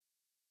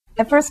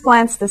At first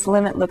glance, this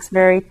limit looks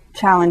very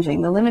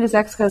challenging. The limit is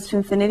x goes to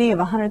infinity of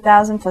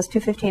 100,000 plus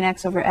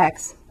 215x over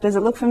x. Does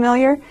it look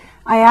familiar?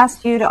 I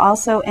asked you to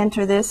also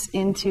enter this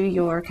into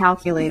your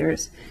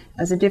calculators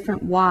as a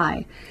different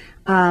y.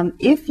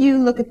 If you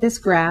look at this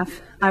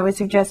graph, I would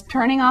suggest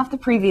turning off the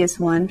previous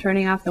one,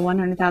 turning off the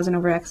 100,000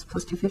 over x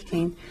plus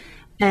 215,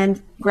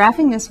 and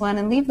graphing this one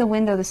and leave the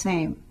window the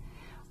same.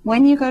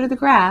 When you go to the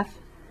graph,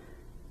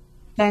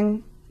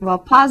 then, well,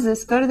 pause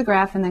this, go to the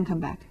graph, and then come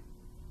back.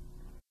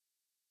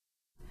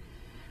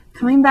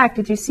 Coming back,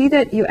 did you see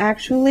that you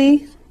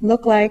actually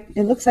looks like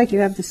you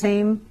have the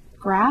same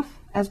graph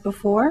as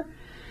before?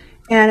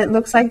 And it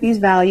looks like these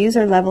values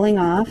are leveling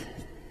off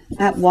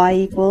at y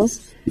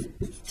equals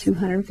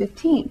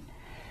 215.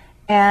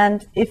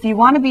 And if you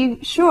want to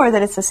be sure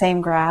that it's the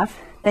same graph,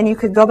 then you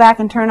could go back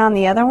and turn on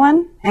the other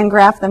one and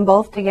graph them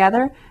both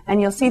together,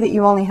 and you'll see that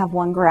you only have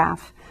one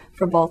graph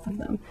for both of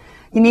them.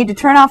 You need to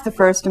turn off the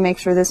first to make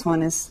sure this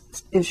one is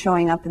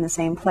showing up in the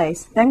same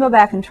place. Then go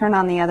back and turn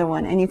on the other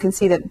one, and you can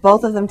see that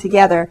both of them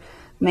together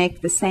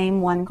make the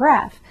same one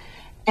graph.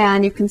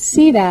 And you can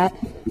see that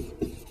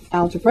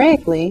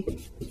algebraically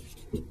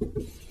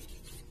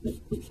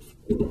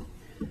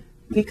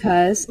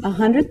because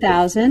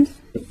 100,000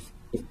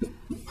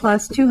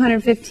 plus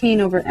 215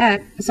 over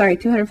x,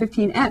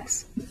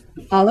 215x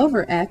all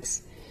over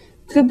x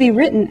could be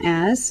written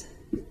as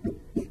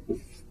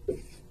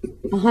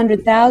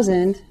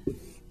 100,000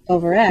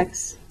 over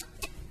x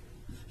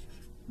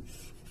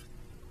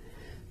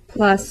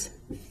plus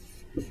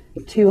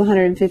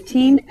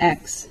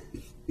 215x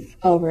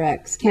over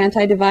x. Can't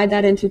I divide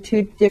that into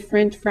two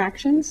different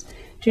fractions?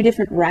 Two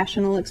different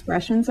rational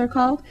expressions are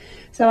called.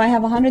 So I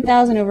have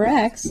 100,000 over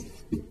x.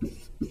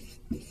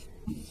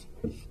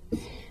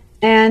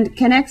 And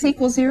can x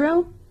equal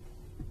 0?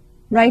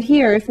 Right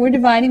here, if we're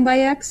dividing by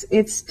x,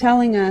 it's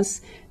telling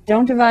us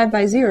don't divide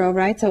by 0,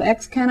 right? So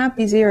x cannot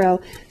be 0.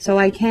 So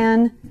I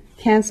can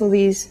cancel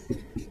these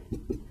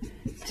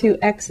two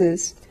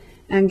x's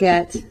and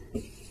get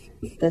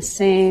the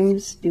same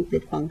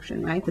stupid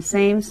function, right? The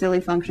same silly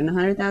function,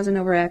 100,000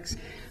 over x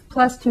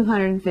plus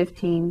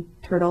 215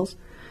 turtles.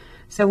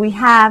 So we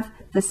have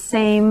the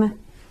same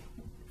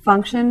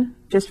function,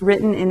 just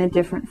written in a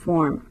different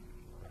form.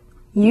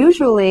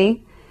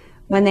 Usually,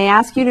 when they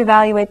ask you to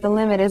evaluate the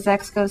limit as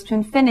x goes to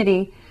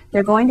infinity,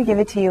 they're going to give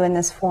it to you in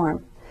this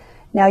form.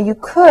 Now, you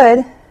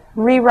could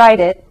rewrite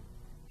it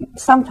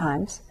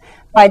sometimes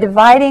by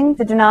dividing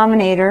the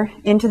denominator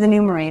into the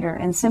numerator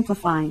and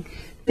simplifying.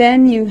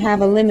 Then you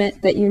have a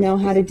limit that you know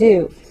how to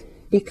do,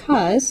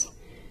 because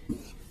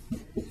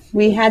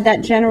we had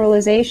that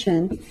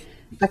generalization.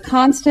 A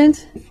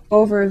constant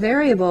over a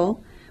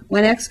variable,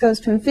 when x goes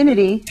to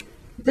infinity,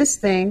 this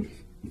thing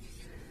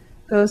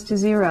goes to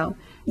 0.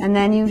 And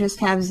then you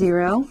just have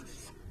 0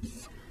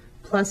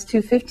 plus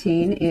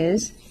 215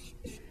 is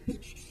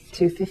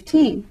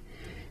 215.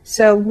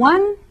 So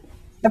one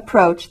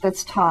approach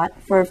that's taught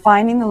for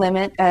finding the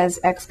limit as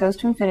x goes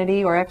to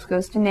infinity or x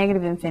goes to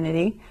negative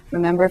infinity,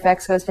 remember if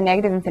x goes to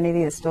negative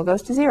infinity, it still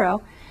goes to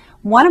 0.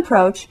 One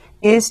approach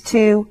is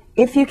to,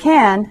 if you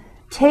can,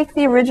 take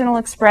the original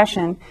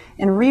expression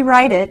and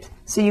rewrite it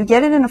so you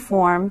get it in a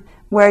form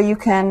where you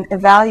can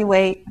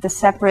evaluate the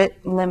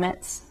separate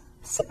limits,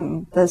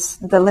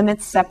 the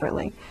limits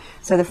separately.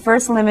 So the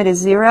first limit is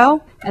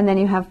 0, and then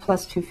you have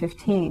plus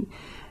 215.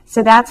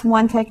 So that's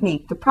one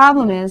technique. The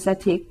problem is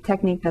that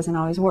technique doesn't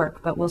always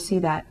work, but we'll see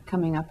that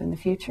coming up in the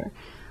future.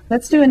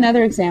 Let's do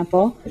another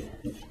example.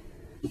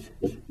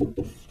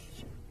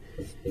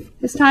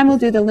 This time we'll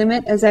do the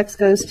limit as x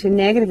goes to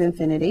negative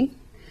infinity,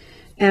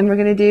 and we're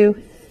going to do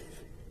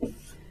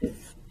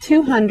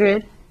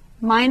 200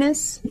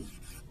 minus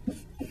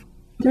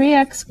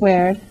 3x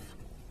squared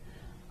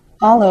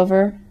all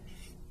over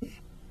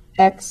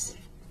x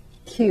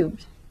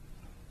cubed.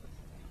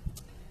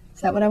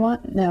 Is that what I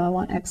want? No, I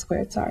want x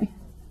squared, sorry.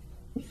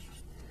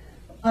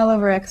 All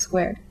over x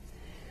squared.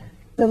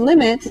 The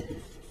limit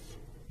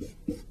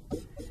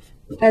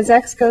as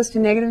x goes to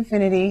negative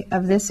infinity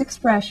of this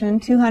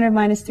expression, 200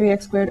 minus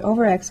 3x squared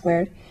over x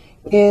squared,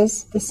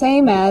 is the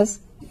same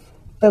as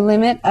the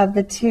limit of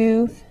the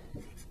two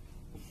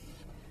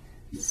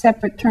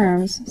separate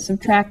terms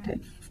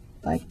subtracted,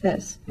 like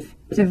this.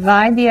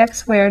 Divide the x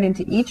squared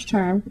into each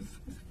term,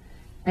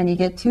 and you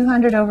get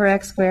 200 over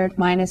x squared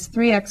minus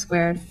 3x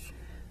squared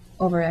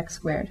over x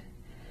squared.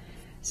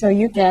 So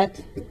you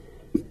get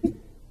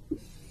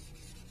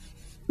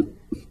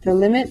the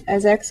limit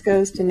as x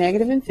goes to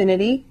negative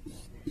infinity,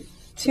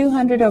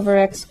 200 over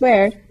x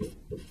squared,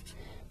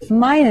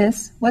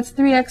 minus, what's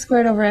 3x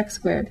squared over x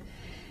squared?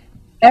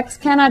 X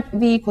cannot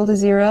be equal to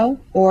 0,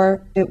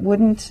 or it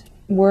wouldn't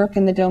work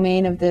in the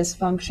domain of this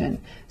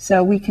function.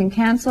 So we can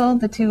cancel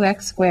the two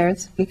x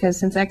squareds, because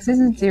since x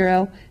isn't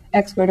 0,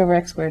 x squared over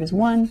x squared is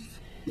 1.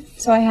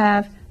 So I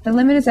have the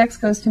limit as x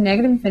goes to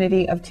negative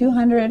infinity of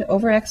 200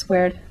 over x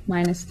squared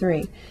minus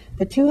 3.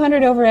 The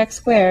 200 over x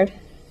squared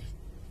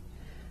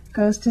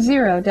goes to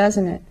 0,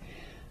 doesn't it?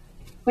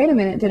 Wait a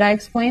minute, did I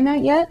explain that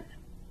yet?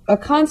 A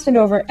constant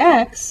over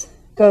x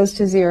goes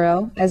to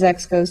 0 as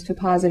x goes to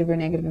positive or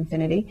negative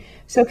infinity.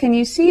 So can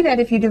you see that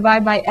if you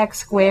divide by x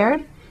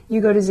squared,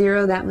 you go to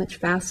 0 that much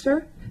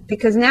faster?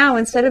 Because now,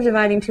 instead of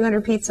dividing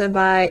 200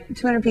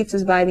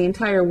 pizzas by the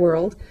entire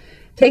world,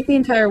 take the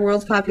entire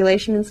world's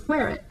population and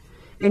square it,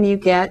 and you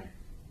get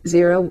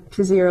 0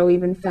 to 0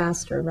 even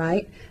faster,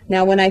 right?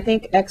 Now, when I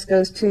think x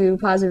goes to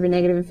positive or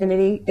negative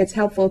infinity, it's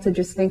helpful to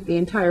just think the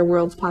entire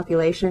world's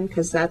population,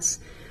 because that's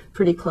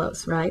pretty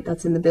close, right?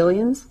 That's in the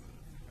billions.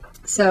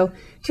 So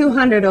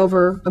 200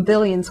 over a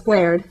billion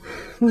squared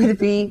would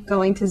be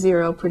going to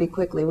 0 pretty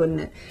quickly,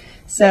 wouldn't it?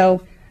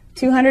 So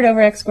 200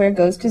 over x squared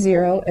goes to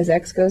 0 as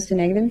x goes to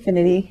negative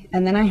infinity,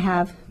 and then I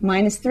have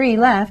minus 3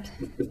 left.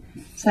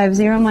 So I have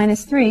 0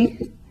 minus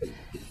 3.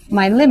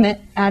 My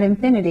limit at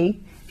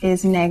infinity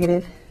is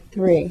negative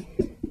 3.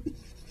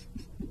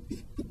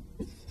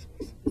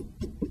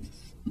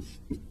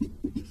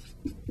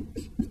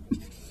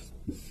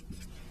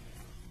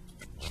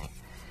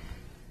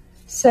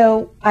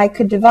 So I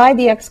could divide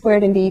the x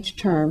squared into each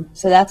term.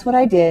 So that's what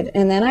I did.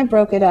 And then I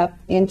broke it up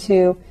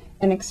into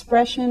an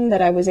expression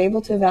that I was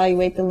able to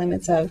evaluate the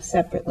limits of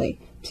separately.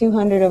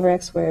 200 over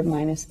x squared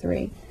minus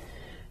 3.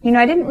 You know,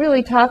 I didn't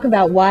really talk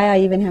about why I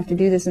even have to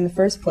do this in the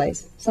first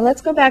place. So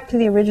let's go back to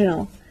the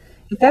original.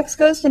 If x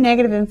goes to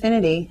negative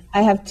infinity,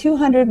 I have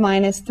 200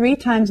 minus 3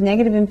 times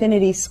negative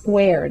infinity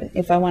squared,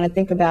 if I want to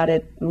think about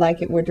it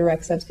like it were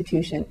direct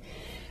substitution.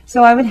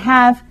 So I would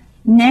have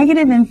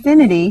negative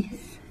infinity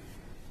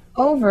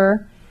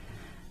over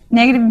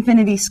negative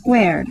infinity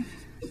squared.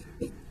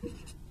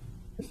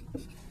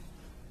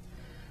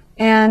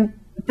 And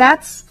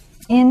that's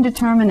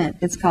indeterminate,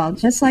 it's called.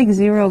 Just like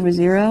 0 over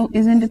 0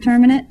 is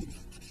indeterminate,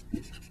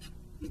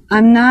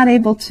 I'm not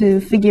able to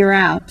figure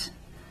out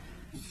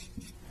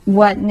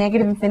what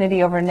negative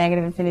infinity over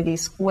negative infinity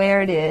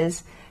squared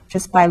is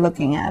just by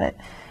looking at it.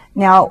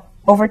 Now,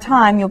 over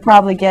time, you'll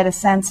probably get a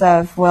sense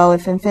of, well,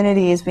 if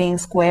infinity is being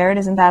squared,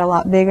 isn't that a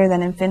lot bigger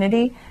than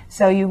infinity?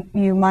 So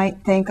you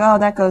might think, oh,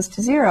 that goes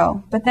to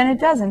 0. But then it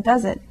doesn't,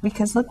 does it?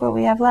 Because look what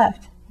we have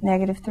left,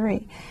 negative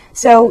 3.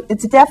 So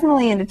it's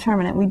definitely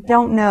indeterminate. We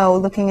don't know,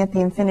 looking at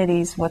the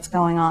infinities, what's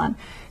going on.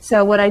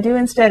 So what I do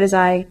instead is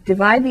I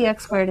divide the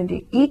x squared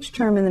into each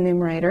term in the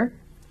numerator,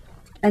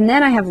 and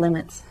then I have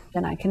limits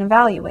that I can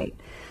evaluate.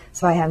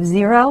 So I have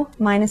 0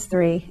 minus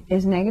 3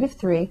 is negative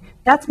 3.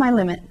 That's my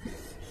limit.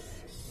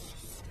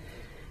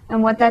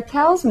 And what that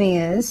tells me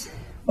is,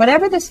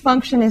 whatever this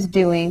function is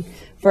doing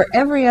for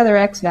every other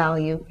x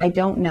value, I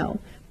don't know.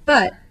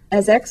 But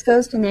as x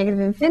goes to negative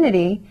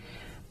infinity,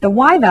 the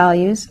y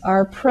values are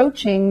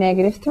approaching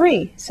negative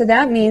 3. So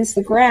that means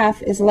the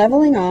graph is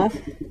leveling off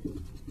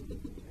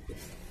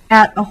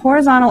at a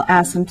horizontal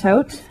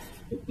asymptote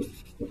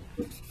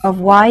of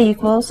y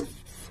equals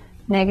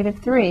negative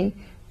 3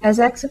 as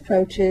x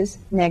approaches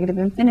negative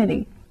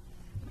infinity.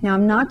 Now,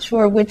 I'm not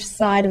sure which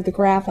side of the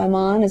graph I'm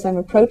on as I'm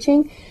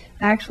approaching.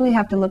 I actually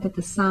have to look at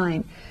the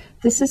sign.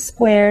 This is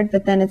squared,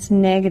 but then it's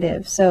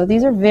negative. So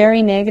these are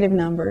very negative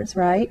numbers,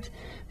 right?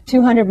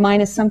 200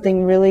 minus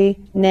something really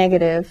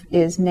negative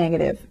is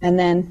negative. And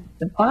then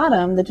the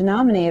bottom, the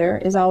denominator,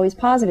 is always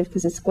positive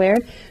because it's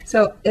squared.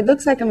 So it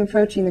looks like I'm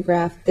approaching the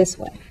graph this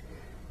way.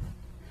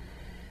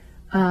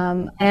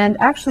 And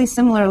actually,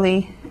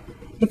 similarly,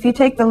 if you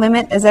take the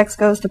limit as x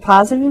goes to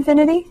positive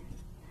infinity,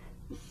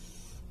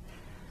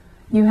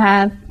 you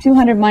have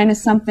 200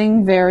 minus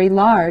something very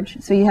large.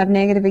 So you have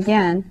negative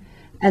again,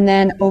 and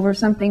then over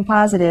something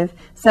positive.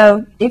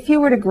 So if you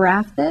were to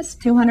graph this,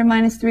 200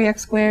 minus 3x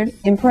squared,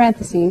 in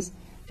parentheses,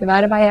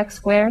 divided by x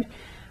squared,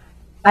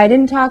 I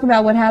didn't talk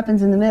about what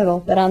happens in the middle,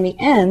 but on the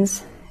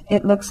ends,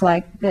 it looks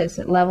like this.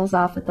 It levels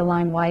off at the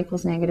line y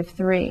equals negative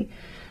 3.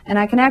 And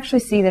I can actually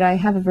see that I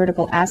have a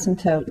vertical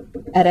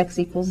asymptote at x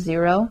equals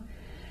 0.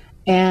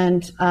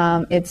 And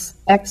it's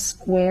x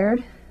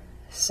squared.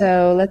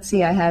 So let's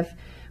see, I have,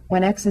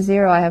 when x is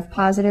 0, I have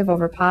positive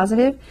over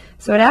positive.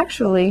 So it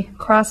actually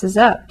crosses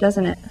up,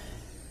 doesn't it?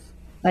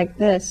 Like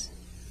this.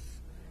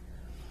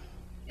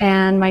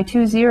 And my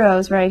two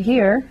zeros right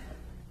here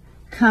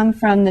come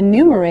from the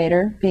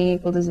numerator being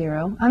equal to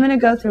 0. I'm going to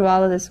go through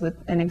all of this with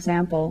an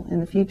example in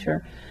the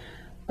future.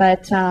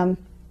 But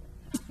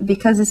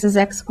because this is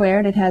x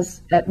squared, it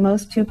has at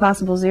most 2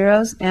 possible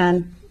zeros.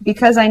 And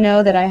because I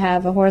know that I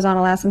have a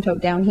horizontal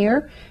asymptote down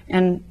here,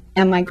 and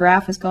my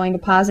graph is going to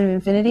positive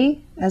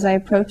infinity as I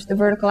approach the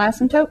vertical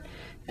asymptote,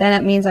 then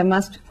that means I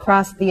must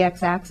cross the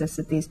x-axis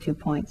at these 2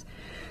 points.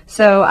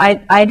 So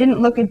I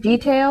didn't look at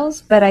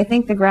details, but I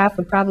think the graph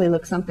would probably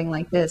look something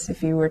like this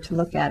if you were to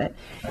look at it.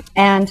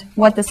 And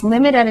what this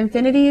limit at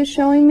infinity is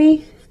showing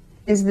me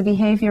is the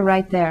behavior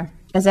right there.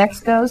 As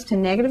x goes to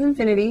negative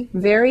infinity,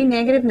 very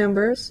negative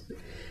numbers,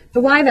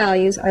 the y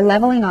values are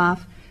leveling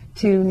off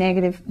to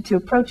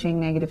approaching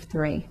negative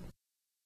 3.